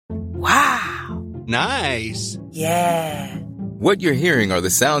Nice. Yeah. What you're hearing are the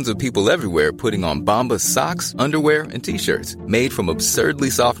sounds of people everywhere putting on Bombas socks, underwear, and T-shirts made from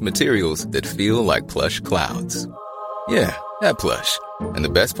absurdly soft materials that feel like plush clouds. Yeah, that plush. And the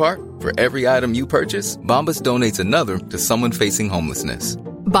best part? For every item you purchase, Bombas donates another to someone facing homelessness.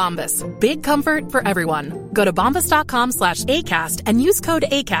 Bombas. Big comfort for everyone. Go to bombas.com/ACAST and use code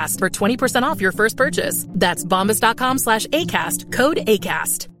ACAST for 20% off your first purchase. That's bombas.com/ACAST. Code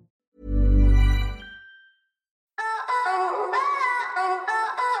ACAST.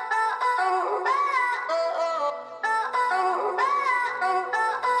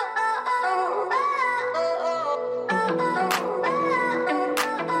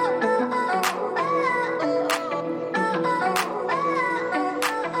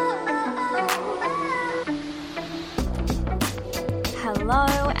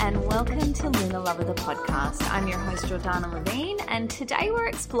 To Lunar Lover, the podcast. I'm your host, Jordana Levine, and today we're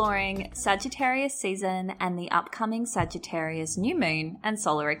exploring Sagittarius season and the upcoming Sagittarius new moon and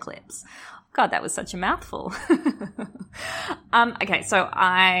solar eclipse. God, that was such a mouthful. Okay, so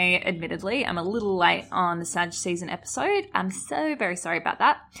I admittedly am a little late on the Sag season episode. I'm so very sorry about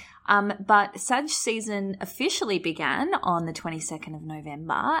that. But Sag season officially began on the 22nd of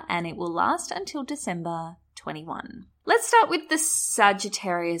November, and it will last until December 21. Let's start with the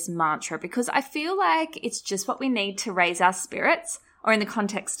Sagittarius mantra, because I feel like it's just what we need to raise our spirits, or in the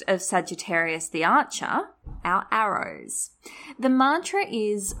context of Sagittarius the Archer, our arrows. The mantra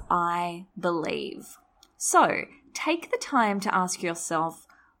is, I believe. So take the time to ask yourself,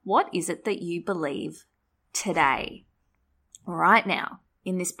 what is it that you believe today, right now,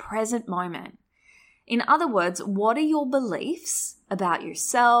 in this present moment? In other words, what are your beliefs about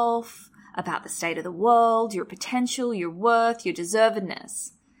yourself, about the state of the world, your potential, your worth, your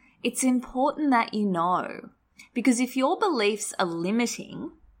deservedness? It's important that you know, because if your beliefs are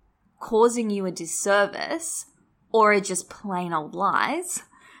limiting, causing you a disservice, or are just plain old lies,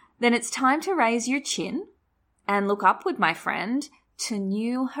 then it's time to raise your chin and look upward, my friend, to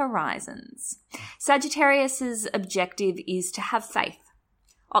new horizons. Sagittarius's objective is to have faith.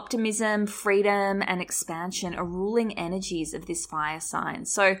 Optimism, freedom, and expansion are ruling energies of this fire sign.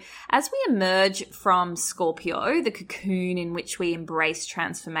 So as we emerge from Scorpio, the cocoon in which we embrace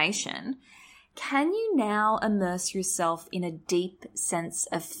transformation, can you now immerse yourself in a deep sense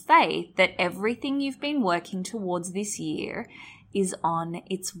of faith that everything you've been working towards this year is on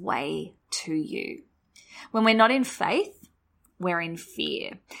its way to you? When we're not in faith, we're in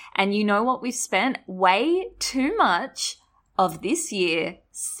fear. And you know what? We've spent way too much of this year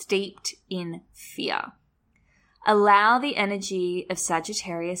steeped in fear. Allow the energy of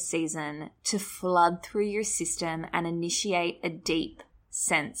Sagittarius season to flood through your system and initiate a deep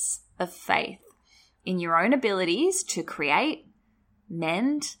sense of faith in your own abilities to create,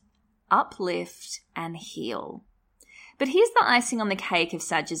 mend, uplift, and heal. But here's the icing on the cake of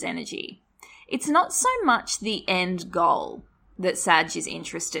Sag's energy. It's not so much the end goal that Sag is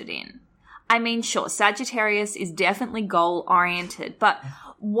interested in. I mean, sure, Sagittarius is definitely goal-oriented, but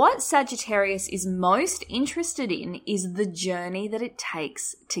what Sagittarius is most interested in is the journey that it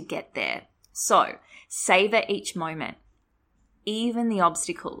takes to get there. So, savor each moment, even the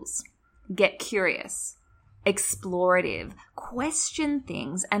obstacles. Get curious, explorative, question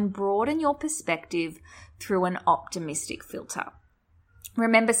things, and broaden your perspective through an optimistic filter.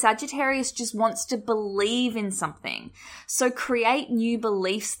 Remember, Sagittarius just wants to believe in something. So create new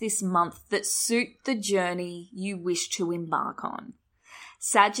beliefs this month that suit the journey you wish to embark on.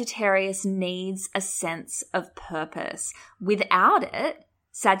 Sagittarius needs a sense of purpose. Without it,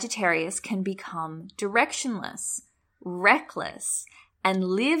 Sagittarius can become directionless, reckless, and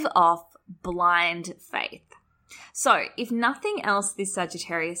live off blind faith. So if nothing else this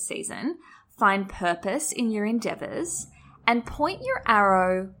Sagittarius season, find purpose in your endeavors and point your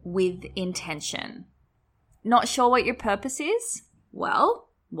arrow with intention. Not sure what your purpose is? Well,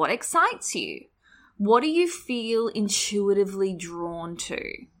 what excites you? What do you feel intuitively drawn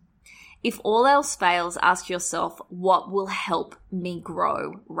to? If all else fails, ask yourself, what will help me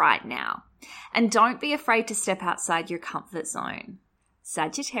grow right now? And don't be afraid to step outside your comfort zone.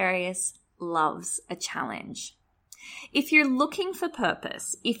 Sagittarius loves a challenge. If you're looking for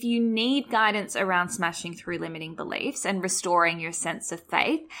purpose, if you need guidance around smashing through limiting beliefs and restoring your sense of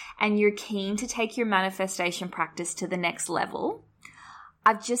faith, and you're keen to take your manifestation practice to the next level,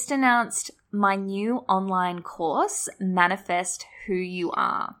 I've just announced my new online course, Manifest Who You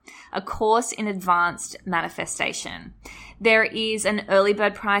Are, a course in advanced manifestation. There is an early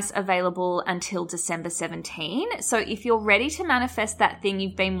bird price available until December 17. So if you're ready to manifest that thing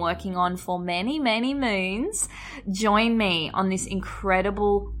you've been working on for many, many moons, join me on this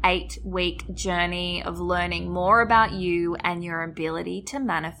incredible 8-week journey of learning more about you and your ability to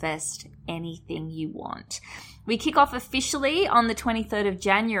manifest anything you want. We kick off officially on the 23rd of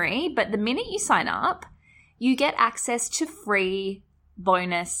January, but the minute you sign up, you get access to free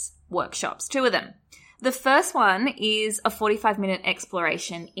bonus workshops, 2 of them. The first one is a 45-minute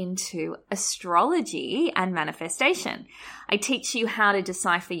exploration into astrology and manifestation. I teach you how to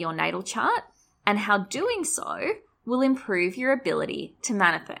decipher your natal chart and how doing so will improve your ability to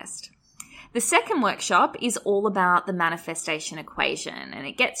manifest. The second workshop is all about the manifestation equation, and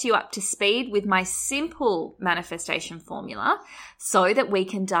it gets you up to speed with my simple manifestation formula so that we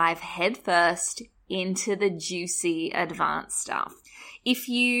can dive headfirst into the juicy advanced stuff. If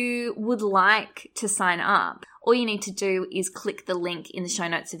you would like to sign up, all you need to do is click the link in the show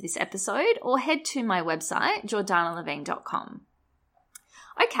notes of this episode or head to my website, jordanalevine.com.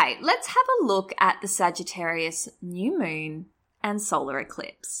 Okay, let's have a look at the Sagittarius new moon and solar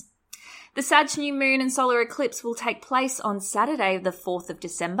eclipse. The Sag new moon and solar eclipse will take place on Saturday, the 4th of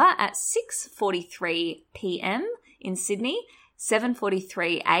December at 6:43 p.m. in Sydney,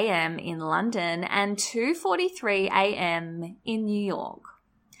 7:43 a.m. in London, and 2:43 a.m. in New York.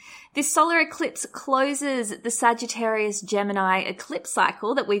 This solar eclipse closes the Sagittarius-Gemini eclipse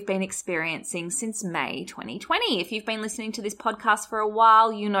cycle that we've been experiencing since May 2020. If you've been listening to this podcast for a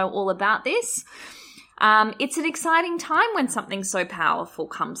while, you know all about this. It's an exciting time when something so powerful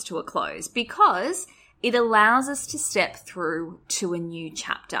comes to a close because it allows us to step through to a new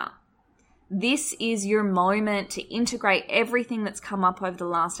chapter. This is your moment to integrate everything that's come up over the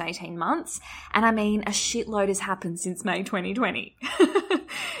last 18 months. And I mean, a shitload has happened since May 2020.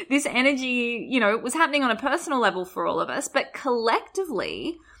 This energy, it was happening on a personal level for all of us, but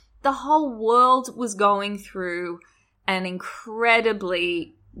collectively, the whole world was going through an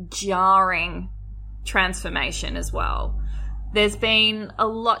incredibly jarring transformation as well. There's been a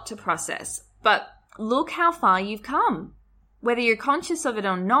lot to process, but look how far you've come. Whether you're conscious of it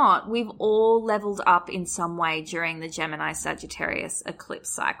or not, we've all leveled up in some way during the Gemini-Sagittarius eclipse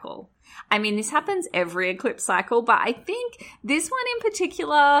cycle. I mean, this happens every eclipse cycle, but I think this one in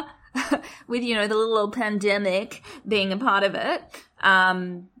particular, with, the little old pandemic being a part of it,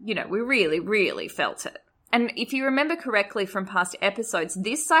 we really, really felt it. And if you remember correctly from past episodes,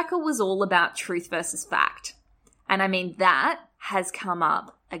 this cycle was all about truth versus fact. And I mean, that has come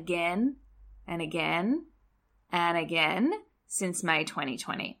up again and again and again since May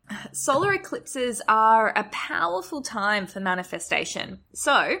 2020. Solar eclipses are a powerful time for manifestation.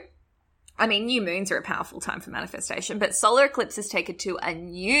 So, I mean, new moons are a powerful time for manifestation, but solar eclipses take it to a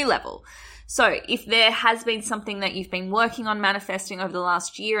new level. So if there has been something that you've been working on manifesting over the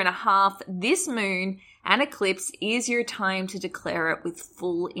last year and a half, this moon and eclipse is your time to declare it with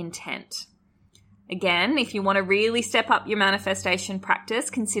full intent. Again, if you want to really step up your manifestation practice,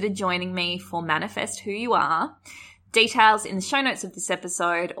 consider joining me for Manifest Who You Are. Details in the show notes of this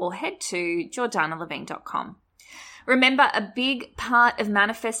episode or head to jordanalevine.com. Remember, a big part of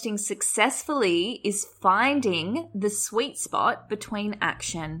manifesting successfully is finding the sweet spot between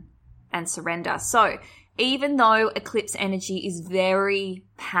action and surrender. So even though eclipse energy is very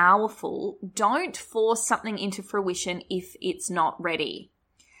powerful, don't force something into fruition if it's not ready.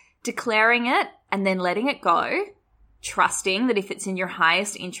 Declaring it and then letting it go, trusting that if it's in your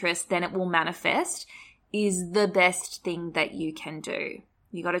highest interest, then it will manifest, is the best thing that you can do.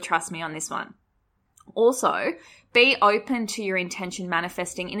 You got to trust me on this one. Also, be open to your intention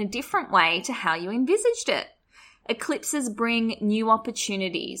manifesting in a different way to how you envisaged it. Eclipses bring new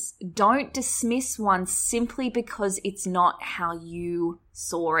opportunities. Don't dismiss one simply because it's not how you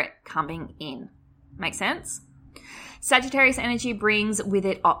saw it coming in. Make sense? Sagittarius energy brings with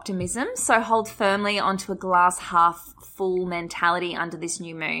it optimism, so hold firmly onto a glass half full mentality under this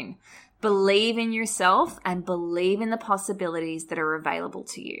new moon. Believe in yourself and believe in the possibilities that are available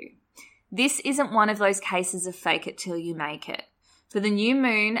to you. This isn't one of those cases of fake it till you make it. For the new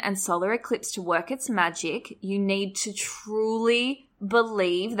moon and solar eclipse to work its magic, you need to truly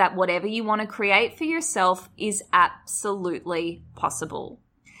believe that whatever you want to create for yourself is absolutely possible.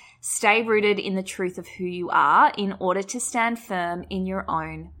 Stay rooted in the truth of who you are in order to stand firm in your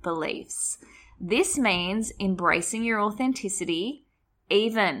own beliefs. This means embracing your authenticity,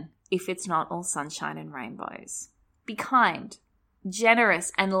 even if it's not all sunshine and rainbows. Be kind,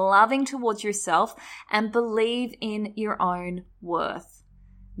 generous, and loving towards yourself, and believe in your own worth.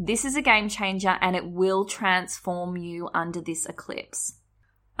 This is a game changer and it will transform you under this eclipse.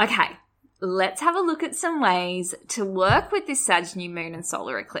 Okay, let's have a look at some ways to work with this Sag new moon and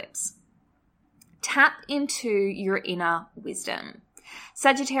solar eclipse. Tap into your inner wisdom.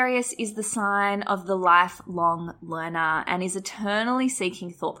 Sagittarius is the sign of the lifelong learner and is eternally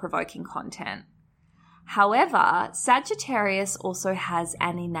seeking thought-provoking content. However, Sagittarius also has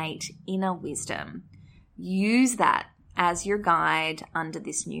an innate inner wisdom. Use that as your guide under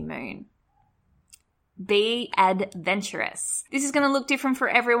this new moon. Be adventurous. This is going to look different for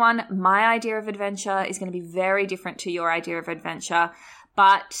everyone. My idea of adventure is going to be very different to your idea of adventure,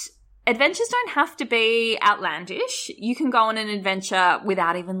 but adventures don't have to be outlandish. You can go on an adventure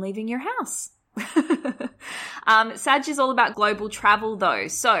without even leaving your house. Sag is all about global travel though,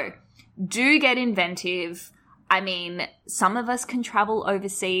 so do get inventive. I mean, some of us can travel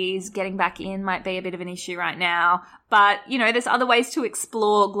overseas. Getting back in might be a bit of an issue right now. But, there's other ways to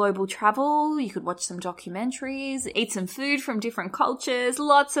explore global travel. You could watch some documentaries, eat some food from different cultures,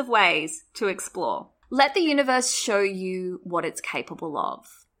 lots of ways to explore. Let the universe show you what it's capable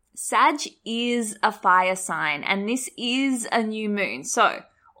of. Sag is a fire sign, and this is a new moon. So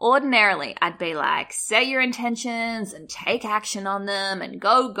ordinarily, I'd be like, set your intentions and take action on them and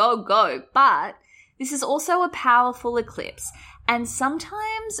go, go, go. But this is also a powerful eclipse, and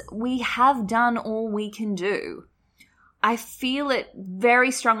sometimes we have done all we can do. I feel it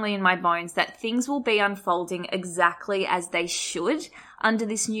very strongly in my bones that things will be unfolding exactly as they should under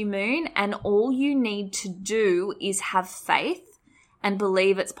this new moon, and all you need to do is have faith and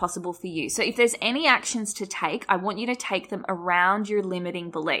believe it's possible for you. So if there's any actions to take, I want you to take them around your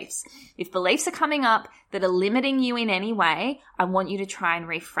limiting beliefs. If beliefs are coming up that are limiting you in any way, I want you to try and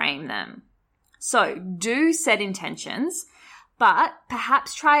reframe them. So do set intentions, but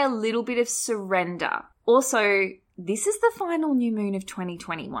perhaps try a little bit of surrender. Also, this is the final new moon of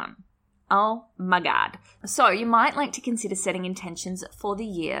 2021. Oh my God. So you might like to consider setting intentions for the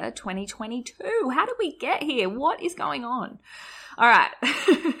year 2022. How did we get here? What is going on? All right.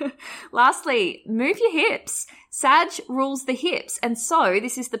 Lastly, move your hips. Sag rules the hips, and so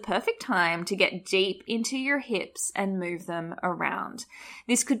this is the perfect time to get deep into your hips and move them around.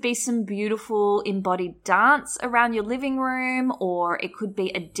 This could be some beautiful embodied dance around your living room, or it could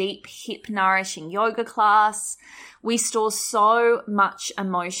be a deep hip nourishing yoga class. We store so much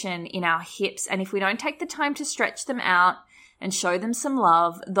emotion in our hips, and if we don't take the time to stretch them out and show them some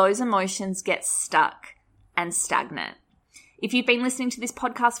love, those emotions get stuck and stagnant. If you've been listening to this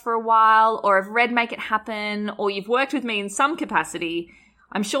podcast for a while, or have read Make It Happen, or you've worked with me in some capacity,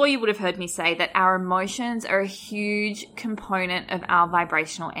 I'm sure you would have heard me say that our emotions are a huge component of our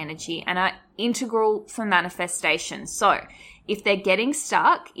vibrational energy and are integral for manifestation. So if they're getting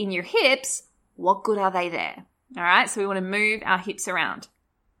stuck in your hips, what good are they there? All right, so we want to move our hips around.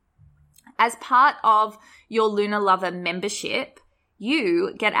 As part of your Lunar Lover membership,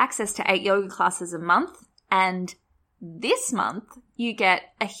 you get access to 8 yoga classes a month, and this month, you get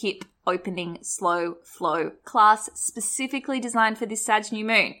a hip opening slow flow class specifically designed for this Sag new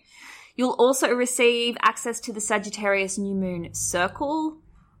moon. You'll also receive access to the Sagittarius New Moon Circle,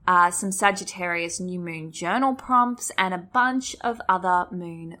 some Sagittarius New Moon journal prompts, and a bunch of other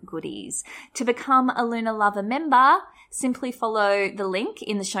moon goodies. To become a Lunar Lover member, simply follow the link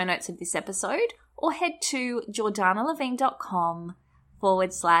in the show notes of this episode or head to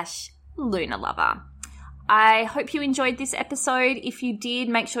jordanalevine.com/Lunar Lover. I hope you enjoyed this episode. If you did,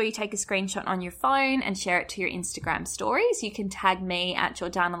 make sure you take a screenshot on your phone and share it to your Instagram stories. You can tag me at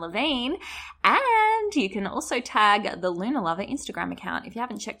Jordana Levine, and you can also tag the Lunar Lover Instagram account. If you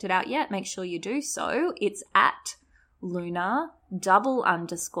haven't checked it out yet, make sure you do so. It's at Lunar_Lover.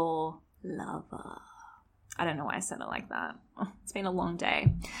 I don't know why I said it like that. It's been a long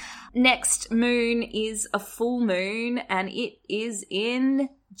day. Next moon is a full moon, and it is in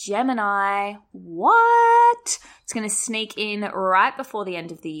Gemini. What? It's going to sneak in right before the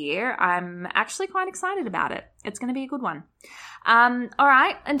end of the year. I'm actually quite excited about it. It's going to be a good one. All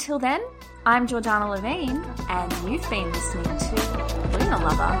right. Until then, I'm Jordana Levine, and you've been listening to Lunar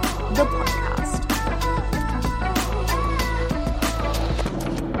Lover, the podcast.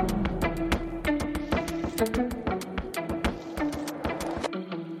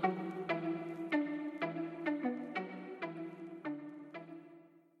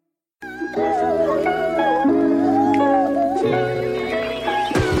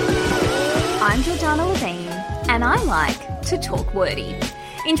 I'm Jordana Levine, and I like to talk wordy.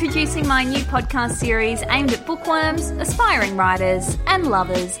 Introducing my new podcast series aimed at bookworms, aspiring writers, and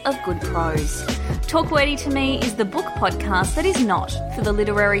lovers of good prose. Talk Wordy to me is the book podcast that is not for the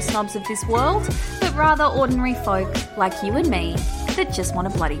literary snobs of this world, but rather ordinary folk like you and me that just want a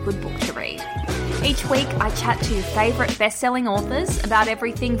bloody good book to read. Each week, I chat to favourite best-selling authors about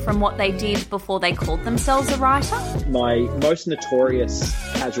everything from what they did before they called themselves a writer. My most notorious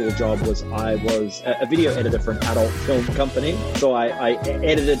casual job was I was a video editor for an adult film company. So I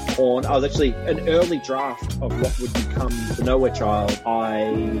edited porn. I was actually an early draft of what would become The Nowhere Child.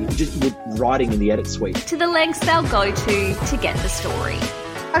 I just was writing in the edit suite. To the lengths they'll go to get the story.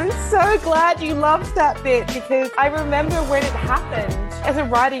 I'm so glad you loved that bit because I remember when it happened. As a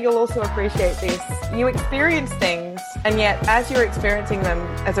writer, you'll also appreciate this. You experience things, and yet as you're experiencing them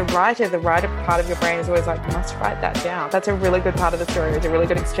as a writer, the writer part of your brain is always like, you must write that down. That's a really good part of the story. It's a really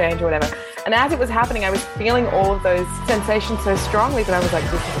good exchange or whatever. And as it was happening, I was feeling all of those sensations so strongly that I was like,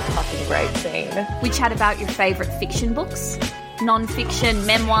 this is a fucking great scene. We chat about your favourite fiction books, non-fiction,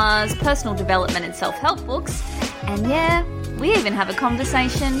 memoirs, personal development and self-help books, and yeah, we even have a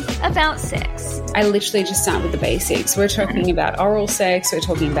conversation about sex. I literally just start with the basics. We're talking about oral sex, we're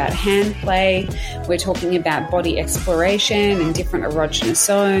talking about hand play, we're talking about body exploration and different erogenous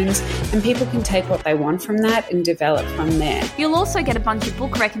zones, and people can take what they want from that and develop from there. You'll also get a bunch of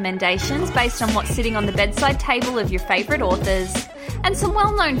book recommendations based on what's sitting on the bedside table of your favourite authors, and some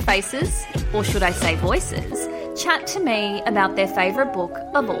well-known faces, or should I say voices, chat to me about their favourite book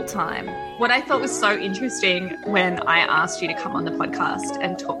of all time. What I thought was so interesting when I asked you to come on the podcast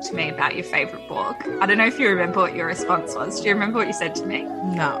and talk to me about your favourite book, I don't know if you remember what your response was. Do you remember what you said to me?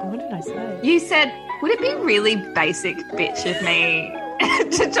 No, what did I say? You said, would it be really basic bitch of me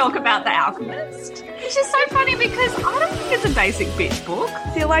to talk about The Alchemist? Which is so funny because I don't think it's a basic bitch book.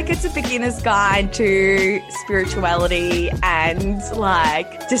 I feel like it's a beginner's guide to spirituality and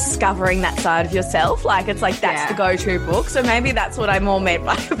like discovering that side of yourself. Like it's like that's the go-to book. So maybe that's what I more meant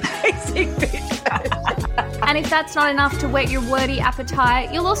by a basic bitch. And if that's not enough to whet your wordy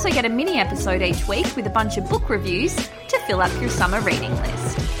appetite, you'll also get a mini episode each week with a bunch of book reviews to fill up your summer reading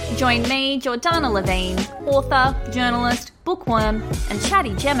list. Join me, Jordana Levine, author, journalist, bookworm, and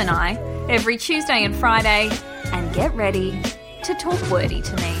chatty Gemini every Tuesday and Friday, and get ready to talk wordy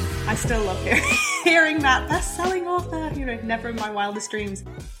to me. I still love hearing that best-selling author, never in my wildest dreams.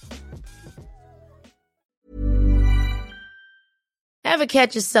 Ever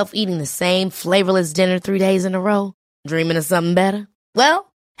catch yourself eating the same flavorless dinner 3 days in a row? Dreaming of something better?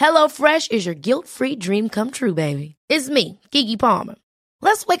 Well, HelloFresh is your guilt-free dream come true, baby. It's me, Keke Palmer.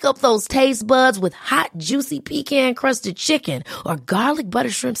 Let's wake up those taste buds with hot, juicy pecan-crusted chicken or garlic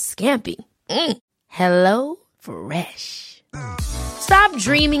butter shrimp scampi. Hello Fresh. Stop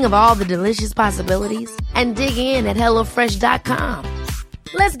dreaming of all the delicious possibilities and dig in at HelloFresh.com.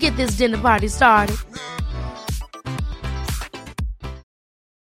 Let's get this dinner party started.